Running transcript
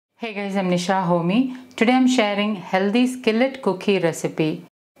Hey guys, I'm Nisa Homey. Today I'm sharing healthy skillet cookie recipe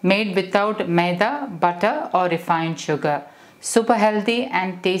made without maida, butter or refined sugar. Super healthy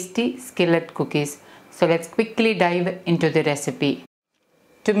and tasty skillet cookies. So let's quickly dive into the recipe.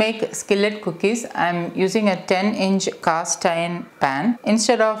 To make skillet cookies, I'm using a 10-inch cast iron pan.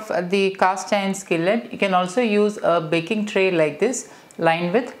 Instead of the cast iron skillet, you can also use a baking tray like this,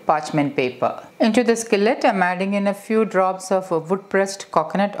 lined with parchment paper. Into the skillet, I'm adding in a few drops of wood pressed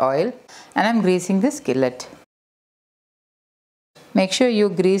coconut oil and I'm greasing the skillet. Make sure you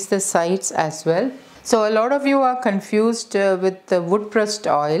grease the sides as well. So a lot of you are confused with the wood pressed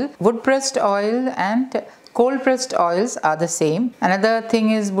oil. Wood pressed oil and cold pressed oils are the same. Another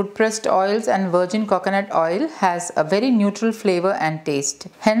thing is wood pressed oils and virgin coconut oil has a very neutral flavor and taste.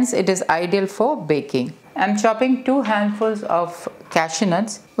 Hence it is ideal for baking. I'm chopping 2 handfuls of cashew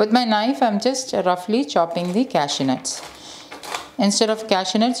nuts. With my knife, I'm just roughly chopping the cashew nuts. Instead of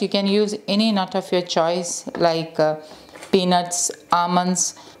cashew nuts, you can use any nut of your choice like peanuts,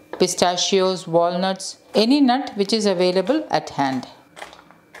 almonds, pistachios, walnuts, any nut which is available at hand.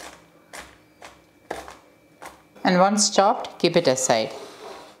 And once chopped, keep it aside.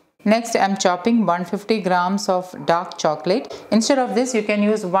 Next, I'm chopping 150 grams of dark chocolate. Instead of this, you can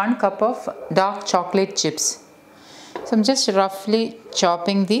use 1 cup of dark chocolate chips. So I'm just roughly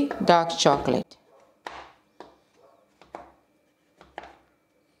chopping the dark chocolate.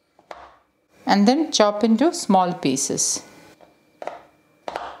 And then chop into small pieces.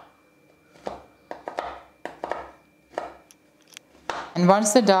 And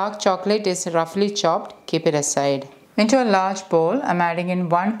once the dark chocolate is roughly chopped, keep it aside. Into a large bowl, I'm adding in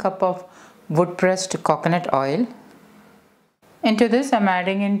 1 cup of wood pressed coconut oil. Into this, I'm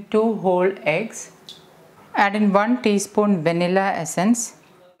adding in 2 whole eggs. Add in 1 teaspoon vanilla essence.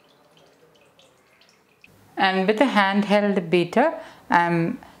 And with a handheld beater,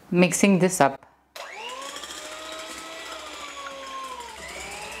 I'm mixing this up.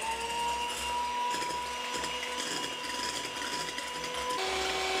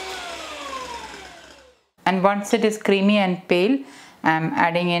 And once it is creamy and pale, I'm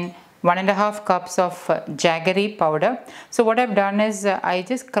adding in 1.5 cups of jaggery powder. So what I've done is I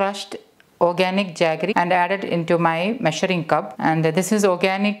just crushed organic jaggery and added into my measuring cup. And this is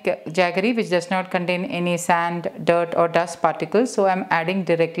organic jaggery which does not contain any sand, dirt or dust particles. So I'm adding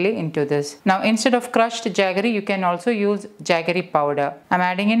directly into this. Now instead of crushed jaggery, you can also use jaggery powder. I'm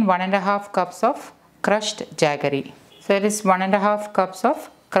adding in 1.5 cups of crushed jaggery. So it is 1.5 cups of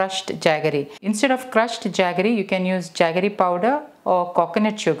crushed jaggery. Instead of crushed jaggery, you can use jaggery powder or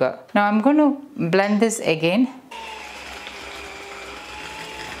coconut sugar. Now I'm going to blend this again.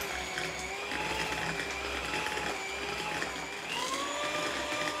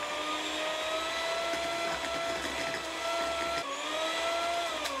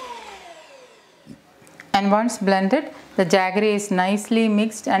 And once blended, the jaggery is nicely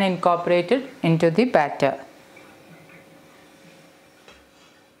mixed and incorporated into the batter.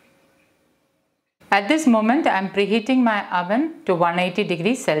 At this moment, I am preheating my oven to 180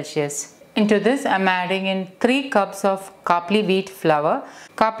 degrees Celsius. Into this, I am adding in 3 cups of khapli wheat flour.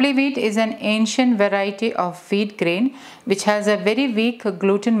 Khapli wheat is an ancient variety of wheat grain which has a very weak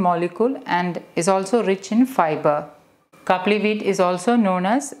gluten molecule and is also rich in fiber. Khapli wheat is also known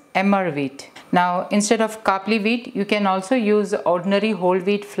as emmer wheat. Now, instead of khapli wheat, you can also use ordinary whole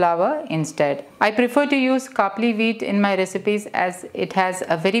wheat flour instead. I prefer to use khapli wheat in my recipes as it has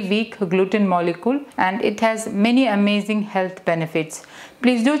a very weak gluten molecule and it has many amazing health benefits.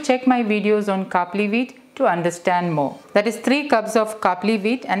 Please do check my videos on khapli wheat to understand more. That is 3 cups of khapli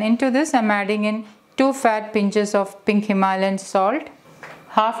wheat, and into this I'm adding in 2 fat pinches of pink Himalayan salt,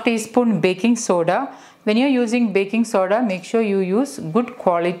 half teaspoon baking soda. When you're using baking soda, make sure you use good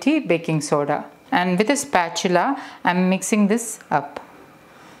quality baking soda. And with a spatula, I'm mixing this up.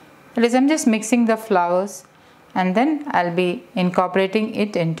 That is, I'm just mixing the flours and then I'll be incorporating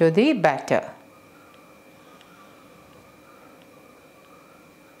it into the batter.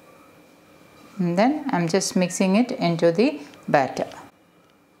 And then I'm just mixing it into the batter.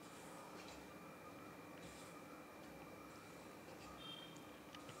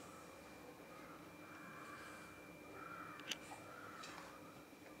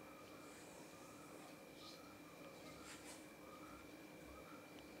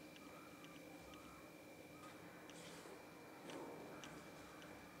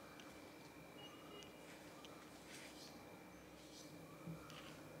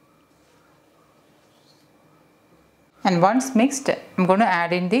 And once mixed, I'm going to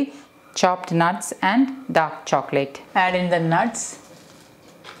add in the chopped nuts and dark chocolate. Add in the nuts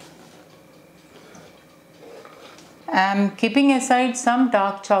I'm keeping aside some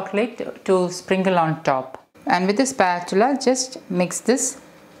dark chocolate to sprinkle on top. And with a spatula, just mix this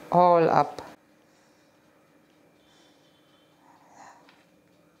all up.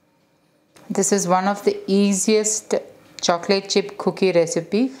 This is one of the easiest chocolate chip cookie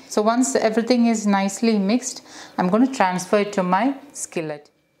recipe. So once everything is nicely mixed, I'm going to transfer it to my skillet.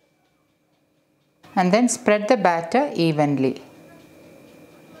 And then spread the batter evenly.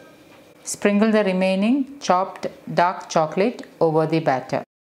 Sprinkle the remaining chopped dark chocolate over the batter.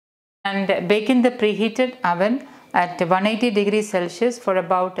 And bake in the preheated oven at 180 degrees Celsius for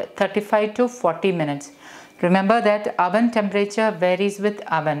about 35 to 40 minutes. Remember that oven temperature varies with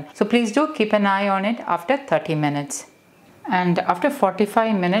oven, so please do keep an eye on it after 30 minutes. And after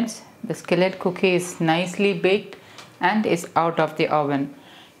 45 minutes, the skillet cookie is nicely baked and is out of the oven.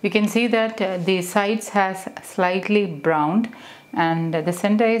 You can see that the sides has slightly browned and the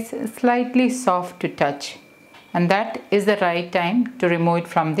center is slightly soft to touch. And that is the right time to remove it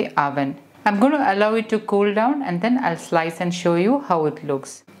from the oven. I'm going to allow it to cool down and then I'll slice and show you how it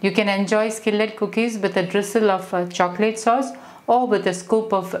looks. You can enjoy skillet cookies with a drizzle of chocolate sauce or with a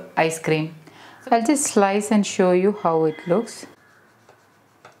scoop of ice cream. I'll just slice and show you how it looks.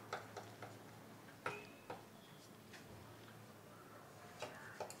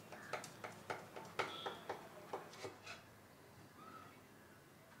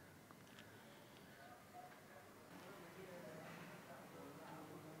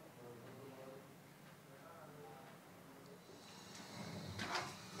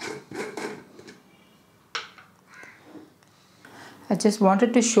 I just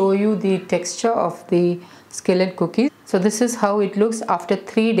wanted to show you the texture of the skillet cookies. So this is how it looks after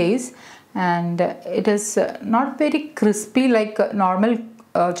 3 days, and it is not very crispy like normal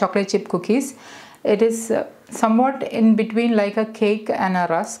chocolate chip cookies. It is somewhat in between like a cake and a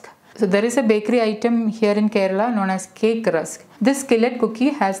rusk. So there is a bakery item here in Kerala known as cake rusk. This skillet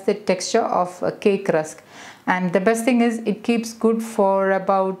cookie has the texture of a cake rusk, and the best thing is it keeps good for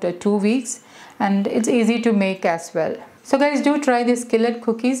about 2 weeks and it's easy to make as well. So guys, do try these skillet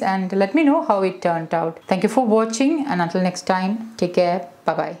cookies and let me know how it turned out. Thank you for watching, and until next time, take care.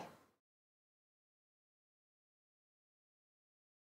 Bye bye.